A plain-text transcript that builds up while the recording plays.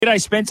G'day,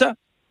 Spencer.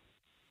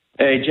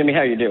 Hey, Jimmy,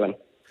 how you doing?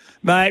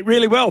 Mate,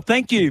 really well.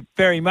 Thank you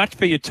very much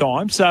for your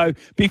time. So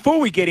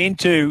before we get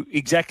into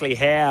exactly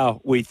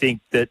how we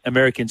think that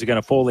Americans are going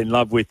to fall in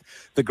love with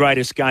the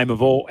greatest game of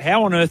all,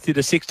 how on earth did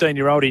a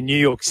 16-year-old in New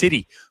York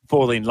City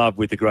fall in love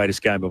with the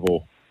greatest game of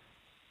all?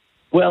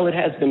 Well, it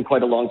has been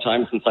quite a long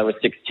time since I was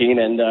 16,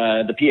 and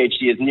the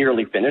PhD is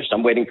nearly finished.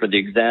 I'm waiting for the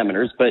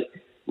examiners, but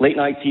late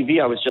night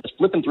TV, I was just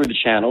flipping through the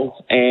channels,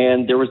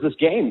 and there was this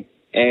game,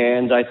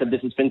 and I said,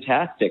 this is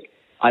fantastic.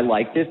 I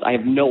like this. I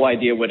have no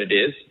idea what it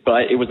is,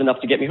 but it was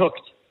enough to get me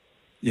hooked.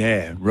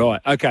 Yeah,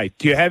 right. Okay.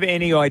 Do you have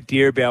any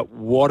idea about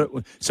what it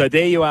was? So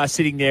there you are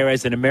sitting there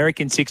as an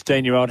American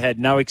 16-year-old, had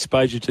no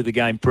exposure to the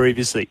game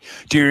previously.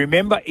 Do you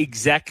remember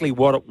exactly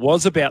what it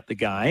was about the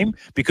game?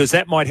 Because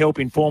that might help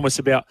inform us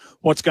about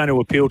what's going to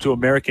appeal to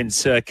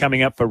Americans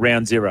coming up for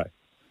round zero.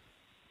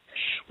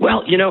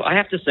 Well, you know, I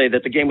have to say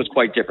that the game was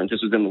quite different.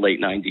 This was in the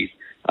late 90s.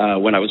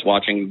 When I was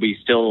watching, we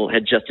still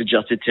had just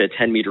adjusted to a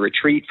 10-meter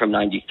retreat from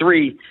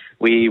 93.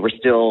 We were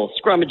still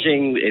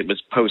scrummaging. It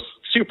was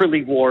post-Super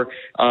League war.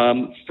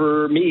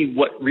 For me,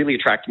 what really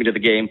attracted me to the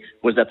game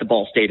was that the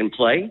ball stayed in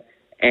play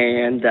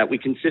and that we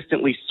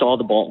consistently saw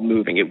the ball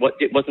moving. It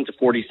wasn't a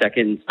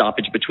 40-second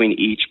stoppage between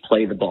each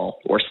play the ball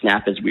or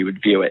snap as we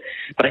would view it.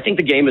 But I think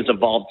the game has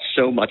evolved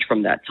so much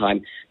from that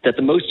time that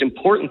the most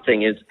important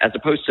thing is, as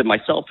opposed to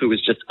myself who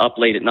was just up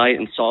late at night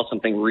and saw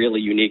something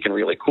really unique and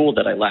really cool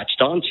that I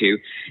latched onto,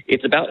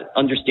 it's about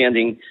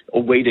understanding a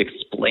way to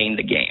explain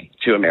the game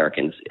to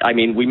Americans. I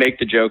mean, we make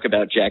the joke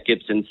about Jack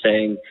Gibson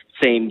saying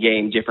same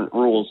game, different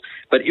rules,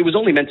 but it was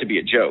only meant to be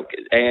a joke.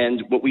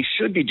 And what we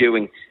should be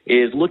doing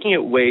is looking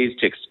at ways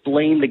to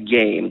explain the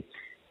game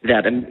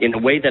that in a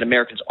way that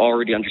Americans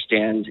already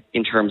understand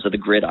in terms of the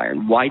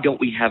gridiron. Why don't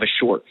we have a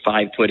short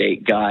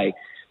 5'8" guy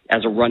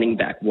as a running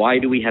back? Why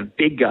do we have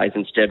big guys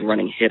instead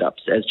running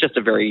hit-ups? As just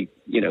a very,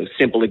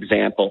 simple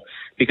example.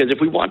 Because if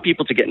we want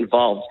people to get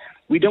involved,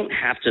 we don't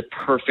have to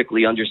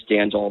perfectly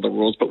understand all the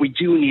rules, but we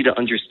do need to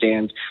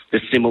understand the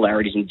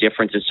similarities and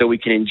differences so we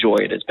can enjoy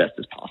it as best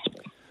as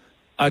possible.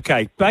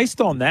 Okay,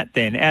 based on that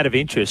then, out of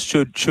interest,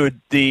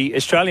 should the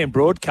Australian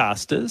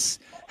broadcasters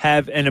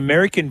have an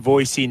American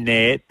voice in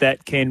there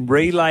that can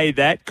relay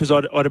that? Because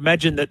I'd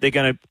imagine that they're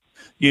going to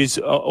use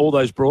all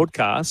those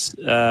broadcasts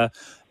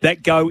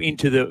that go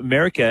into the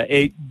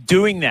America,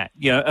 doing that,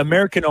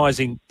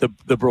 Americanizing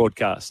the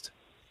broadcast.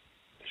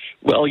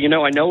 Well,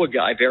 I know a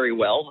guy very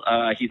well.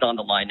 He's on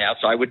the line now,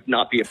 so I would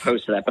not be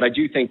opposed to that. But I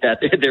do think that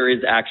there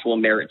is actual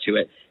merit to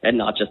it and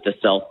not just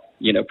a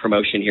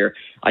promotion here.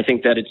 I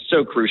think that it's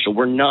so crucial.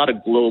 We're not a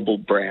global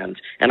brand.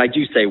 And I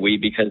do say we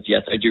because,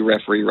 yes, I do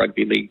referee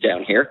rugby league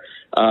down here.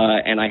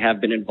 And I have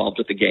been involved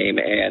with the game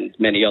and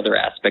many other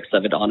aspects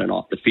of it on and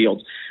off the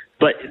field.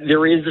 But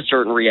there is a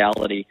certain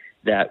reality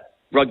that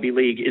rugby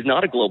league is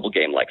not a global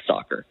game like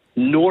soccer,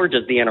 nor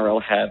does the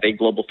NRL have a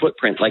global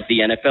footprint like the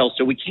NFL.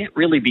 So we can't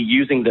really be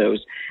using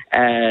those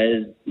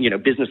as,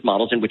 business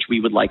models in which we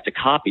would like to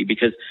copy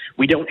because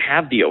we don't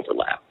have the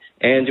overlap.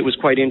 And it was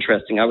quite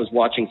interesting. I was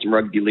watching some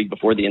rugby league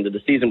before the end of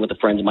the season with a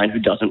friend of mine who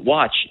doesn't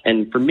watch.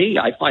 And for me,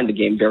 I find the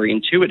game very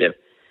intuitive.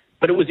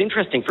 But it was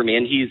interesting for me,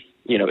 and he's,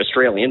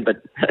 Australian,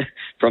 but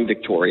from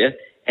Victoria.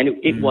 And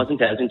it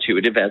wasn't as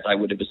intuitive as I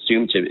would have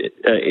assumed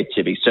it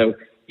to be. So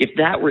if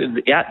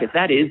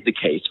that is the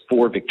case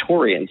for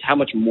Victorians, how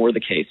much more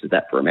the case is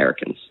that for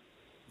Americans?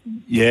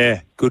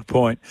 Yeah, good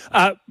point.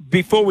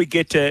 Before we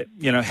get to,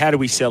 how do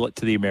we sell it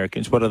to the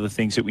Americans? What are the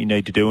things that we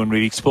need to do? And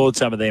we've explored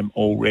some of them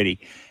already.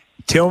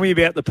 Tell me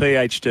about the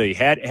PhD.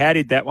 How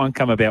did that one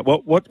come about?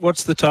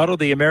 What's the title?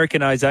 The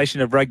Americanization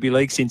of Rugby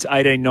League since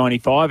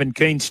 1895. And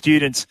keen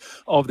students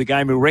of the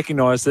game will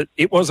recognise that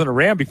it wasn't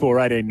around before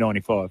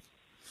 1895.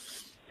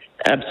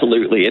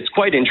 Absolutely. It's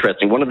quite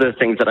interesting. One of the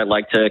things that I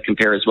like to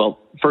compare as well,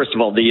 first of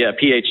all, the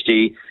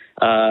PhD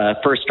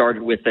first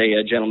started with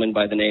a gentleman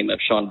by the name of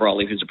Sean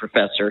Brawley, who's a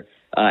professor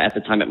at the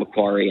time at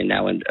Macquarie and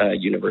now in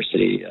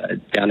University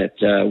down at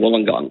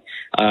Wollongong,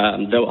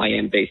 though I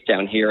am based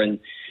down here. And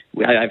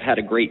I've had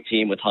a great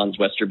team with Hans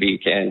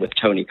Westerbeek and with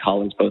Tony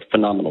Collins, both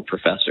phenomenal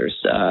professors.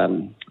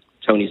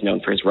 Tony's known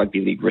for his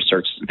rugby league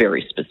research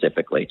very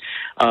specifically.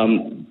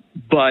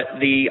 But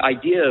the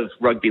idea of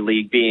rugby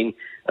league being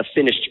a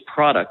finished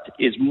product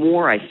is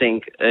more, I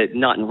think,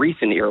 not in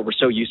recent era. We're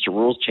so used to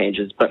rules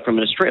changes, but from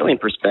an Australian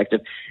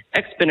perspective,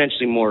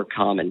 exponentially more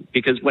common.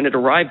 Because when it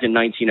arrived in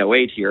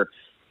 1908 here,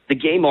 the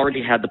game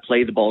already had the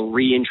play the ball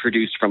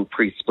reintroduced from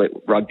pre-split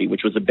rugby,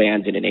 which was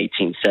abandoned in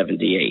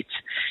 1878.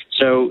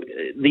 So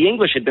the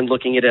English had been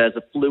looking at it as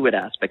a fluid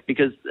aspect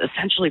because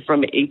essentially from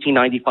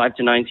 1895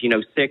 to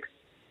 1906,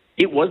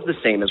 it was the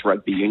same as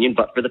rugby union,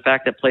 but for the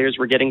fact that players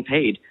were getting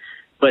paid.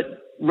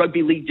 But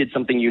rugby league did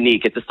something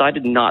unique. It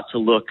decided not to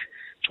look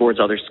towards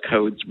other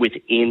codes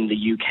within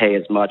the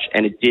UK as much,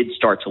 and it did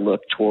start to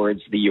look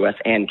towards the US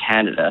and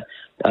Canada,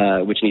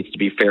 which needs to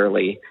be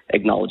fairly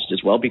acknowledged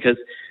as well, because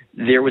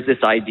there was this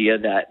idea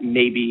that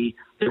maybe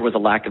there was a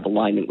lack of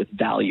alignment with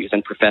values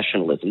and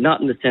professionalism,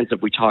 not in the sense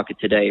of we talk it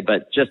today,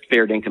 but just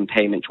fair income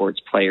payment towards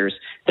players,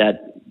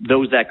 that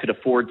those that could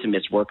afford to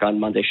miss work on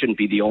Monday shouldn't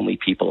be the only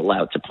people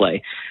allowed to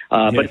play.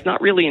 But it's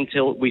not really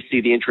until we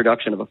see the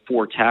introduction of a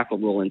 4-tackle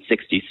rule in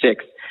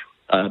 66,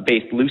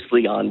 based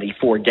loosely on the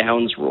 4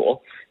 downs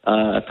rule,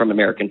 from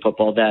American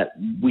football, that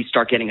we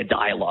start getting a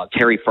dialogue.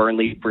 Terry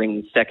Fernley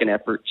brings second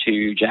effort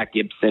to Jack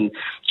Gibson.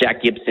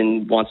 Jack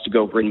Gibson wants to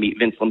go over and meet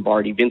Vince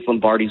Lombardi. Vince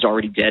Lombardi's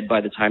already dead by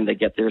the time they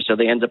get there, so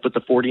they end up with the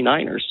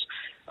 49ers.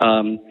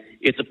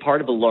 It's a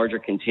part of a larger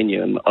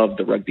continuum of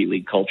the rugby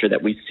league culture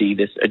that we see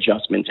this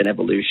adjustment and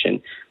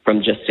evolution from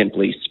just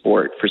simply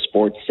sport for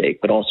sport's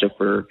sake, but also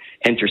for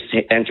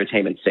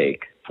entertainment's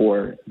sake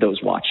for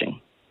those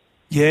watching.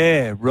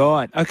 Yeah,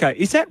 right. Okay.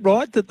 Is that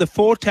right that the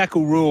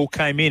 4-tackle rule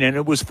came in and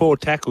it was 4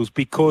 tackles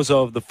because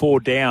of the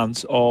 4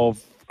 downs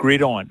of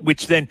gridiron,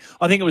 which then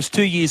I think it was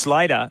 2 years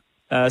later,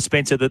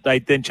 Spencer, that they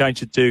then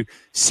changed it to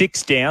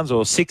 6 downs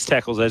or 6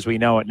 tackles as we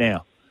know it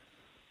now?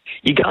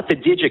 You got the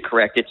digit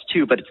correct. It's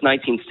 2, but it's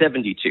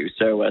 1972,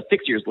 so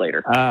 6 years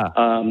later.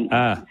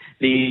 What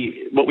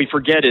we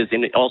forget is,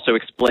 in also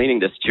explaining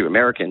this to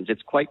Americans,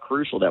 it's quite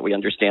crucial that we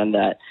understand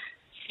that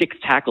 6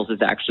 tackles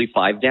is actually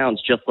 5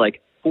 downs, just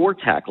like 4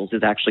 tackles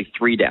is actually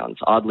 3 downs.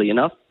 Oddly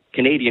enough,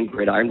 Canadian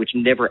gridiron, which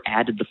never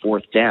added the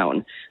 4th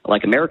down,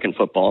 like American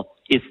football,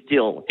 is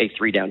still a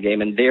 3-down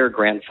game, and their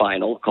grand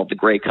final, called the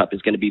Grey Cup,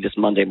 is going to be this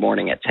Monday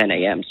morning at 10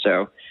 a.m.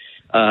 So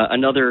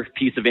another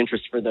piece of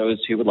interest for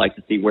those who would like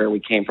to see where we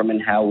came from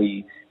and how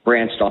we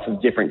branched off of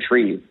different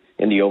trees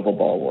in the oval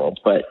ball world.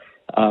 But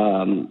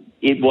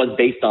it was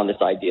based on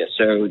this idea.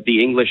 So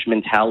the English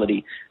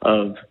mentality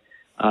of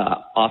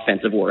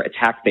offensive or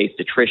attack-based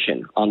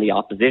attrition on the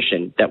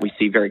opposition that we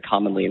see very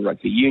commonly in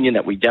rugby union,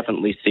 that we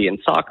definitely see in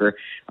soccer.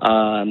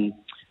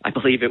 I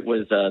believe it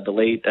was the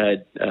late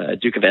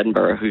Duke of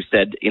Edinburgh who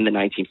said in the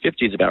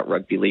 1950s about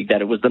rugby league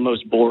that it was the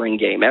most boring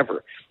game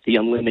ever, the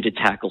unlimited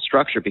tackle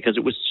structure, because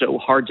it was so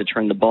hard to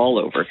turn the ball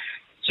over.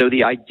 So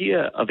the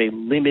idea of a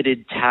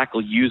limited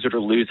tackle, use it or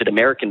lose it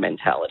American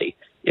mentality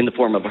in the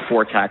form of a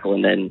 4-tackle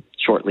and then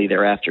shortly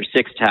thereafter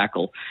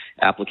 6-tackle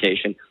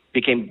application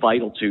became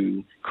vital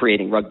to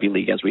creating rugby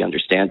league as we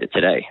understand it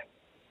today.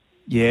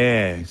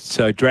 Yeah,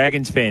 so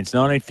Dragons fans,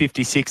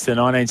 1956 to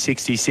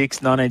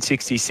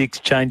 1966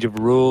 change of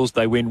rules.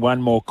 They win one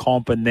more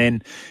comp and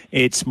then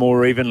it's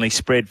more evenly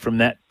spread from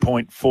that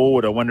point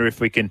forward. I wonder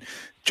if we can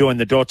join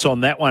the dots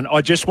on that one.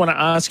 I just want to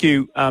ask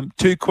you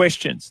 2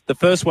 questions. The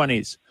first one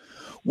is,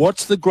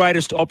 what's the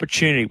greatest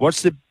opportunity?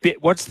 What's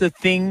the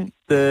thing,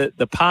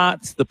 the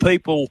parts, the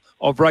people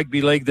of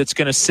rugby league that's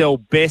going to sell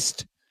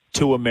best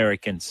to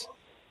Americans?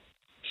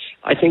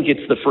 I think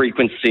it's the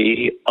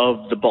frequency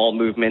of the ball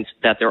movement,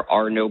 that there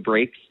are no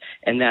breaks,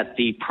 and that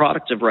the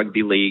product of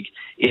rugby league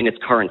in its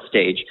current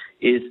stage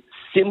is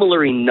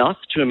similar enough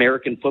to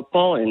American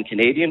football and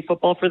Canadian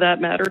football for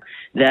that matter,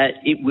 that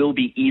it will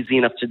be easy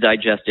enough to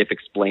digest if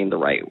explained the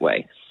right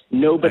way.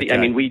 I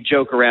mean, we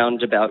joke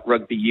around about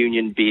rugby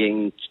union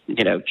being,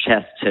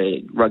 chess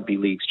to rugby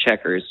league's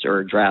checkers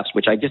or drafts,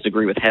 which I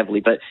disagree with heavily,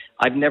 but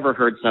I've never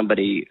heard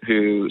somebody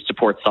who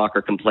supports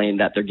soccer complain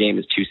that their game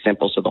is too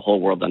simple so the whole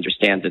world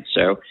understands it.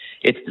 So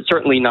it's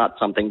certainly not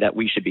something that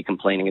we should be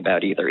complaining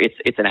about either.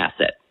 It's an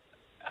asset.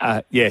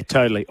 Yeah,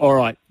 totally. All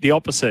right. The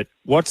opposite.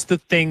 What's the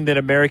thing that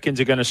Americans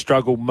are going to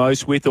struggle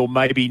most with or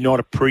maybe not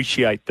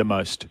appreciate the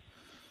most?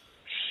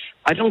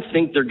 I don't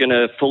think they're going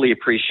to fully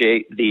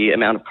appreciate the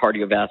amount of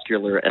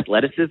cardiovascular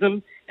athleticism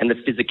and the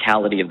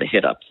physicality of the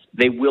hit-ups.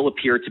 They will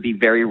appear to be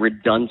very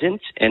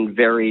redundant and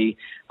very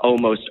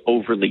almost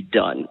overly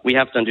done. We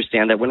have to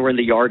understand that when we're in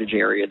the yardage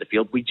area of the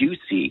field, we do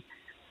see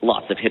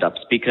lots of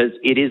hit-ups because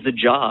it is the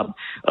job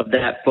of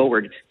that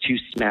forward to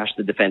smash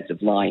the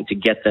defensive line, to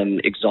get them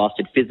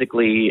exhausted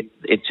physically,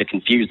 to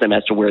confuse them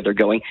as to where they're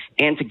going,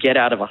 and to get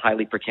out of a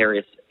highly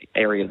precarious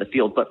area of the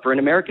field. But for an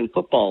American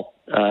football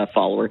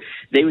follower,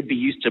 they would be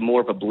used to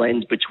more of a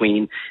blend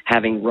between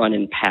having run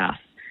and pass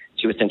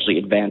to essentially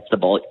advance the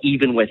ball,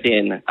 even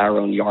within our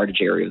own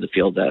yardage area of the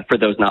field. For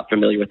those not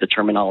familiar with the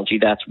terminology,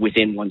 that's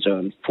within one's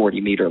own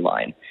 40-meter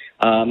line.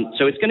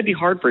 So it's going to be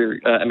hard for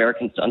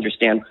Americans to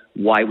understand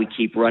why we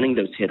keep running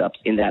those hit-ups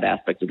in that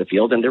aspect of the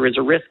field, and there is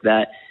a risk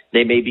that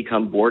they may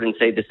become bored and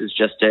say this is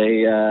just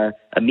a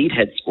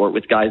meathead sport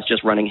with guys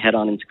just running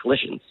head-on into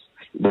collisions,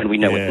 when we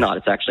know it's not.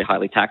 It's actually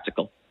highly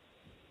tactical.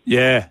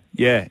 Yeah,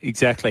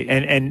 exactly.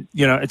 And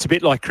it's a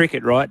bit like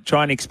cricket, right?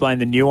 Try and explain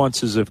the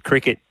nuances of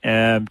cricket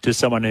to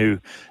someone who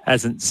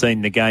hasn't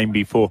seen the game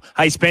before.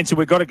 Hey, Spencer,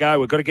 we've got to go.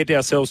 We've got to get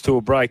ourselves to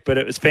a break, but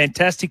it was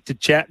fantastic to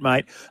chat,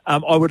 mate.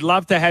 I would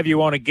love to have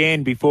you on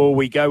again before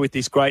we go with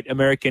this great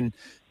American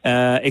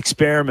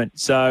experiment.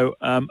 So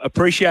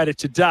appreciate it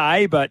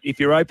today, but if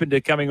you're open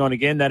to coming on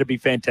again, that'd be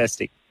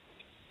fantastic.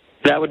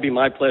 That would be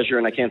my pleasure,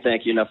 and I can't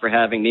thank you enough for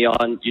having me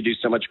on. You do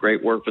so much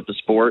great work with the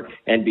sport,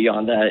 and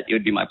beyond that, it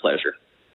would be my pleasure.